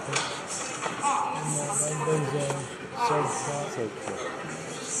mean, worth it. And there's a surf spot.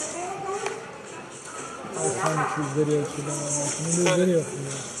 I was trying to shoot videos for them. I'm like, can you do a video for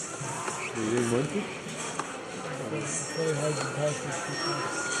me? You didn't want to? It's really hard to talk to people.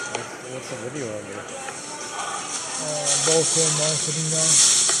 What's the video on there? Local marketing guy.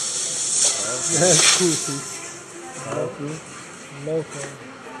 That's cool, see. Local.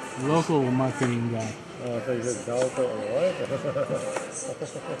 Local marketing guy. Oh, I thought you said Delta or what?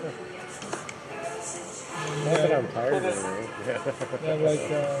 Not that I'm tired of it. Yeah. Yeah, like,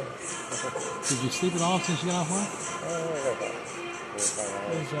 Did you sleep at all since you got off work? Oh, I got about 4 or 5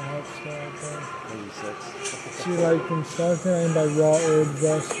 hours. there's a health store right there. Maybe 6. See, like in Stockton, I can buy raw herbs,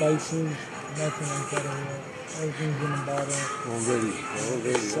 raw spices, nothing like that over there. Everything's in a bottle. Already.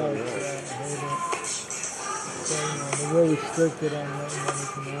 Sucks, yeah, I hate it. So, you know, they're real restricted on what you know, they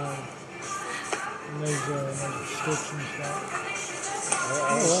can have. And there's like restrictions stuff.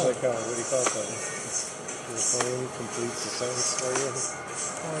 I was like, what do you call it? Your phone completes the sentence for you.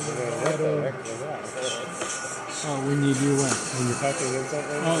 Oh, What the the bottle. heck was that? Oh, when you do what? When you're typing in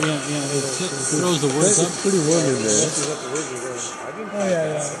something? Oh, yeah. It throws the words up. It's pretty warm in there. Once you let the words, you're going, I didn't Oh, type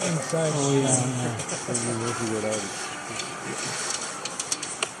yeah, that. inside. Oh, yeah. Once you get out,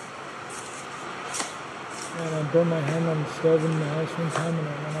 And I burned my hand on the stove in the house one time and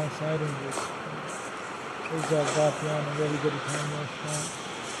I went outside and just, there's a Vapiano, a really good Italian restaurant.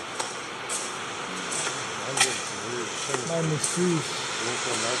 My masseuse,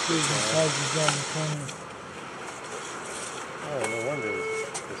 Local market, she's massages on the corner. oh, no wonder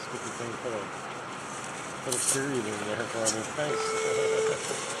the stupid thing put a period in there for me.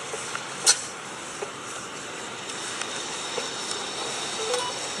 Thanks.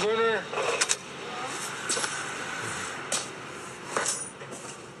 Winner.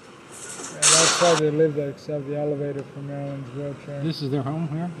 And that's why they live there, except the elevator from Maryland's wheelchair. This is their home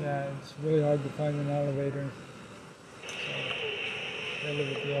here? Yeah, it's really hard to find an elevator. So they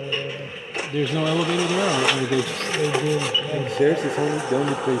live at the elevator. There's no elevator there, or they just... They do. and theirs is only the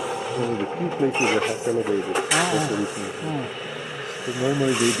only place, one of the few places that has elevators. That's the reason. Oh, But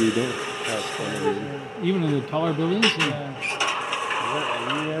normally they don't have elevators. even in the taller buildings? Yeah, Is it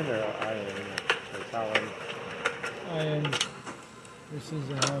Ian or Ian? Or Talon? and this is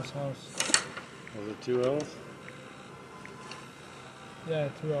the house. Was it 2 L's? Yeah,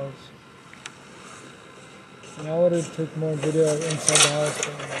 2 L's. And I would have took more video inside the house,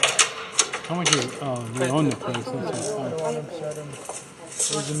 but How much is... Oh, they own the place. That's I what's don't fine. want to upset him.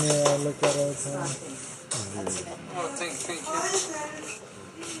 There's a mirror I look at all the time. Oh, thank you.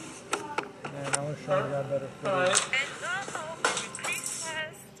 Man, I wish I got better All footage. right. And also,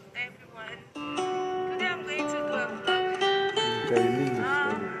 request everyone. Today I'm going to do a vlog. Chinese.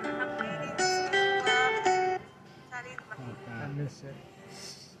 I'm going to study I miss it.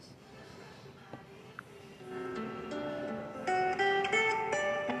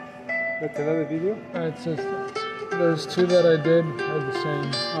 That's another video? It's just, those 2 that I did are the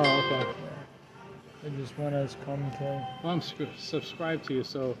same. Oh, okay. They just went as commentary. Well, I'm subscribed to you,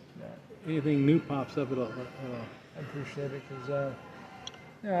 so anything new pops up, it'll I appreciate it because,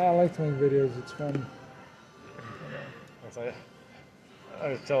 yeah, I like to make videos. It's fun. It's like, I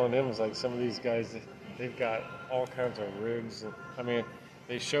was telling him, it's like some of these guys, they've got all kinds of rigs. I mean,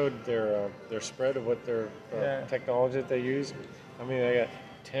 they showed their spread of what their Yeah. technology that they use. I mean, they got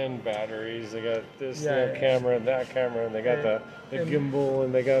 10 batteries, they got this Yeah, that yeah. camera and that camera, and they got the And gimbal,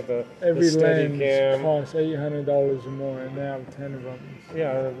 and they got the Every steady lens cam. costs $800 or more, and they have 10 of them.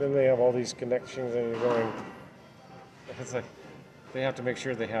 Yeah, and then they have all these connections, and you're going. It's like they have to make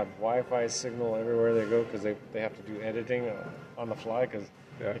sure they have Wi-Fi signal everywhere they go because they have to do editing on the fly. Because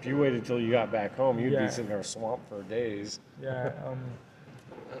Yeah. if you waited till you got back home, you'd Yeah. be sitting there swamped for days. Yeah,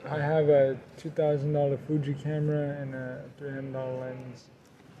 I have a $2,000 Fuji camera and a $300 lens.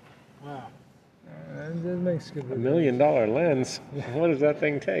 Wow. That makes good $1 videos. million lens. What does that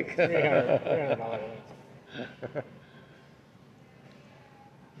thing take? $300.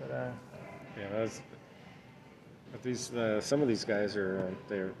 But, Yeah, that's. But these some of these guys are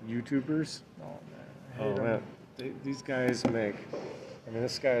they're YouTubers. oh man, I Oh hate 'em. man, these guys make. I mean,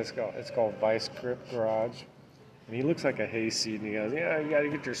 this guy is called. It's called Vice Grip Garage, and he looks like a hayseed. And he goes, "Yeah, you got to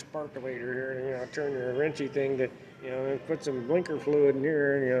get your sparkulator here, and turn your wrenchy thing to, and put some blinker fluid in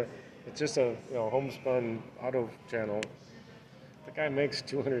here, and it's just a homespun auto channel." The guy makes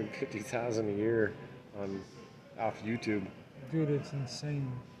 $250,000 a year off YouTube. Dude, it's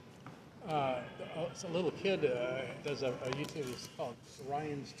insane. It's a little kid does a YouTube. It's called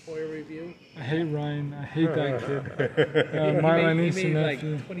Ryan's Toy Review. I hate Ryan. I hate that kid. My niece he and made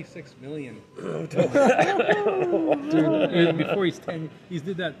nephew. like 26 million. Dude, Before he's 10, he's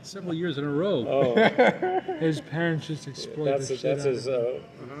did that several years in a row. Oh, his parents just exploit that's the shit that's out his of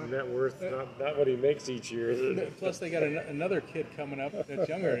him. net worth, not what he makes each year. Is it? Plus, they got another kid coming up that's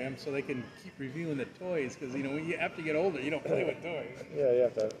younger than him, so they can keep reviewing the toys. Because when you after you get older, you don't play with toys. Yeah, you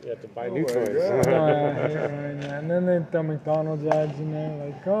have to buy new my toys. God. Oh, I hate Ryan, yeah. And then they throw McDonald's ads in there,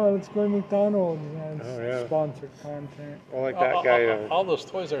 like, oh, let's go to McDonald's. It's Oh, yeah. sponsored content. Well, like that guy. All those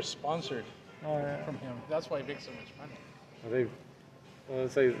toys are sponsored Oh, yeah. from him. That's why he makes so much money.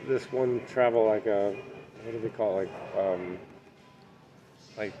 Let's say this one travel what do they call it?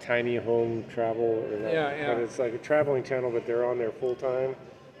 Like tiny home travel. Or that, Yeah, yeah. But it's like a traveling channel, but they're on there full time,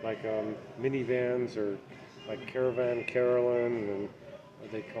 like minivans or like Caravan Carolyn, and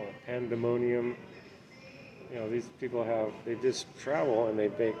what they call it Pandemonium. These people they just travel and they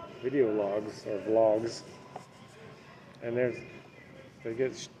make video logs or vlogs, and they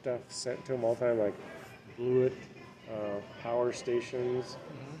get stuff sent to them all the time, like Blewett, power stations,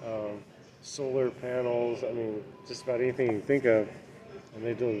 solar panels. I mean, just about anything you can think of, and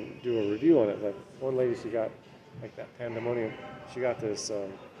they do a review on it. Like one lady, she got like that Pandemonium. She got this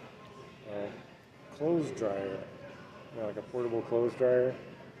clothes dryer, like a portable clothes dryer.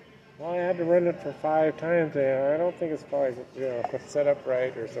 Well, I had to run it for 5 times. And I don't think it's probably set up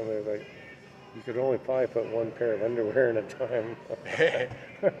right or something. Like you could only probably put one pair of underwear at a time.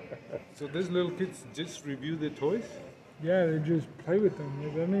 So these little kids just review the toys? Yeah, they just play with them. They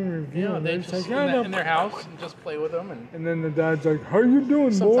don't even review them. They They're just like, in, "Yeah, no." in their house and just play with them. And then the dad's like, how you doing,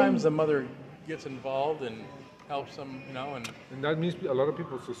 boy? Sometimes the mother gets involved and helps them, and And that means a lot of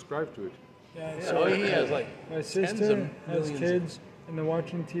people subscribe to it. Yeah, so he has like my tens sister of has millions. kids, and they're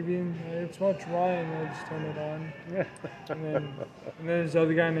watching TV, and let's watch Ryan. I just turn it on. And then there's this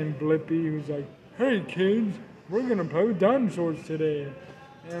other guy named Blippy who's like, hey kids, we're gonna play with dinosaurs today.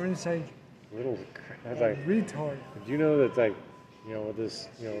 And I'm just like, Little, I was like, retard. did you know that with this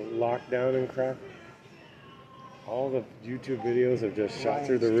lockdown and crap, all the YouTube videos have just shot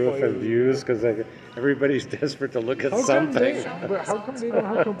through the roof in views because everybody's desperate to look at something. But how come they don't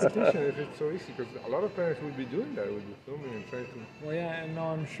have competition if it's so easy? Because a lot of parents would be doing that, would be filming and trying to. Well, yeah, and no,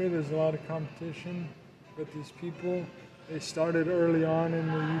 I'm sure there's a lot of competition, but these people, they started early on in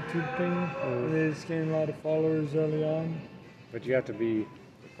the YouTube thing, and they just gained a lot of followers early on. But you have to be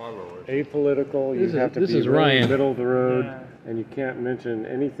Followers. apolitical. You have to this be is really Ryan. middle of the road, Yeah. and you can't mention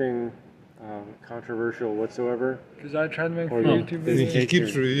anything controversial whatsoever. Because I tried to make Or free you- YouTube you He videos. take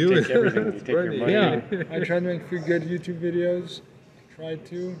keeps your- reviewing. You take everything. You It's take your funny. money. Yeah. I tried to make free good YouTube videos. Tried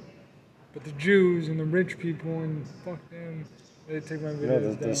to. But the Jews and the rich people, and fuck them, they take my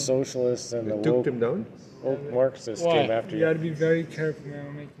videos The down. socialists and the They took woke, them down? woke Marxists Why? came after You you. gotta be very careful now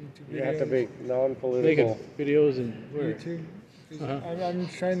when making YouTube videos. You have to be Making non-political. videos and where? YouTube. 'Cause Uh-huh. I'm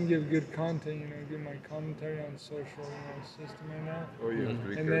trying to give good content, give my commentary on social system right now. Oh, you have to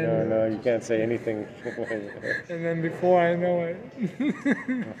be And careful. then- No, you can't say anything. And then before I know it,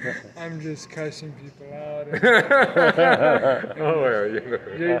 I'm just cussing people out. Oh, well, you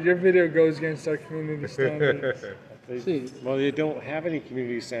know. Your video goes against our community standards. Well, they don't have any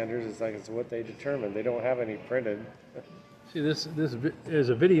community standards. It's what they determine. They don't have any printed. See, this is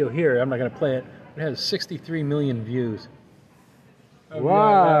a video here. I'm not going to play it. It has 63 million views. Of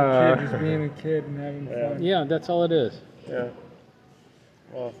Wow. that kid just being a kid and having fun. Yeah, that's all it is. Yeah.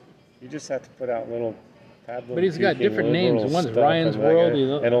 Well, you just have to put out little. But he's got different names. Liberal One's stuff, Ryan's and World,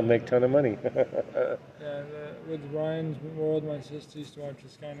 and it'll make a ton of money. Yeah, with Ryan's World, my sister used to watch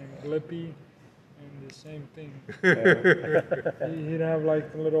this guy named Blippy, and the same thing. He'd have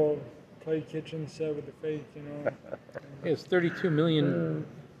like the little play kitchen set with the fake, It's 32 million.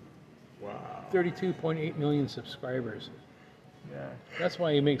 Wow. 32.8 million subscribers. Yeah. That's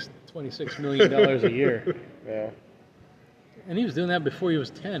why he makes $26 million a year. Yeah. And he was doing that before he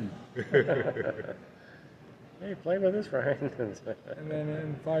was 10. Hey, play with this, Ryan. And then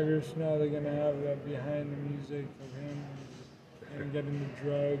in 5 years from now, they're gonna have that behind the music of him and getting the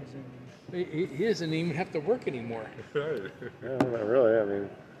drugs and. He doesn't even have to work anymore. Right. No, not really. I mean,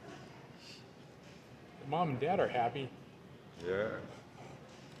 Mom and Dad are happy. Yeah.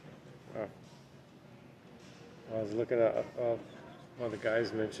 I was looking at one of the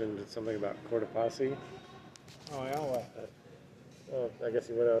guys mentioned something about Cotopaxi. Oh, yeah, what? I guess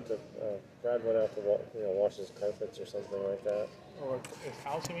he went out to Brad went out to wash his carpets or something like that. Or his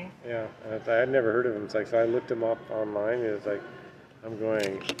house, you mean? Yeah, and I'd never heard of him. It's like, so I looked him up online. And it's like, I'm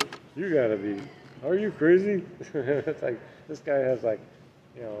going, you gotta be, are you crazy? It's like this guy has like,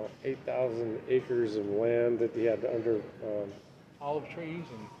 8,000 acres of land that he had under. Olive trees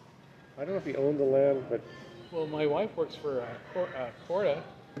and. I don't know if he owned the land, but Well, my wife works for Corda.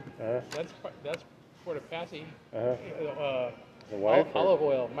 uh, That's Cotopaxi. uh, the wife. or- Olive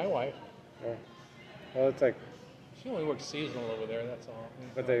oil. My wife. Well, it's like, She only works seasonal over there. That's all.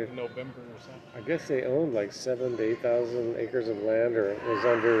 But they- Like November or something. I guess they owned like 7,000 to 8,000 acres of land, or it was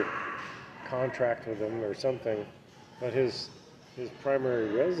under contract with them or something. But his primary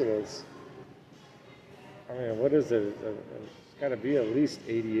residence, I mean, what is it? It's got to be at least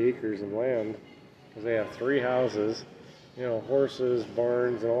 80 acres of land because they have 3 houses, horses,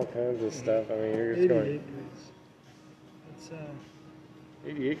 barns, and all kinds of stuff. I mean, you're just 80 going. acres. It's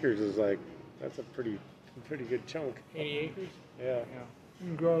 80 acres is like that's a pretty good chunk. 80 acres. Yeah. Yeah. you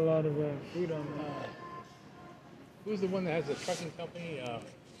can grow a lot of food on that. Who's the one that has the trucking company?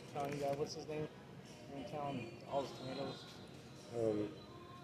 Italian guy. What's his name? In town, all his tomatoes.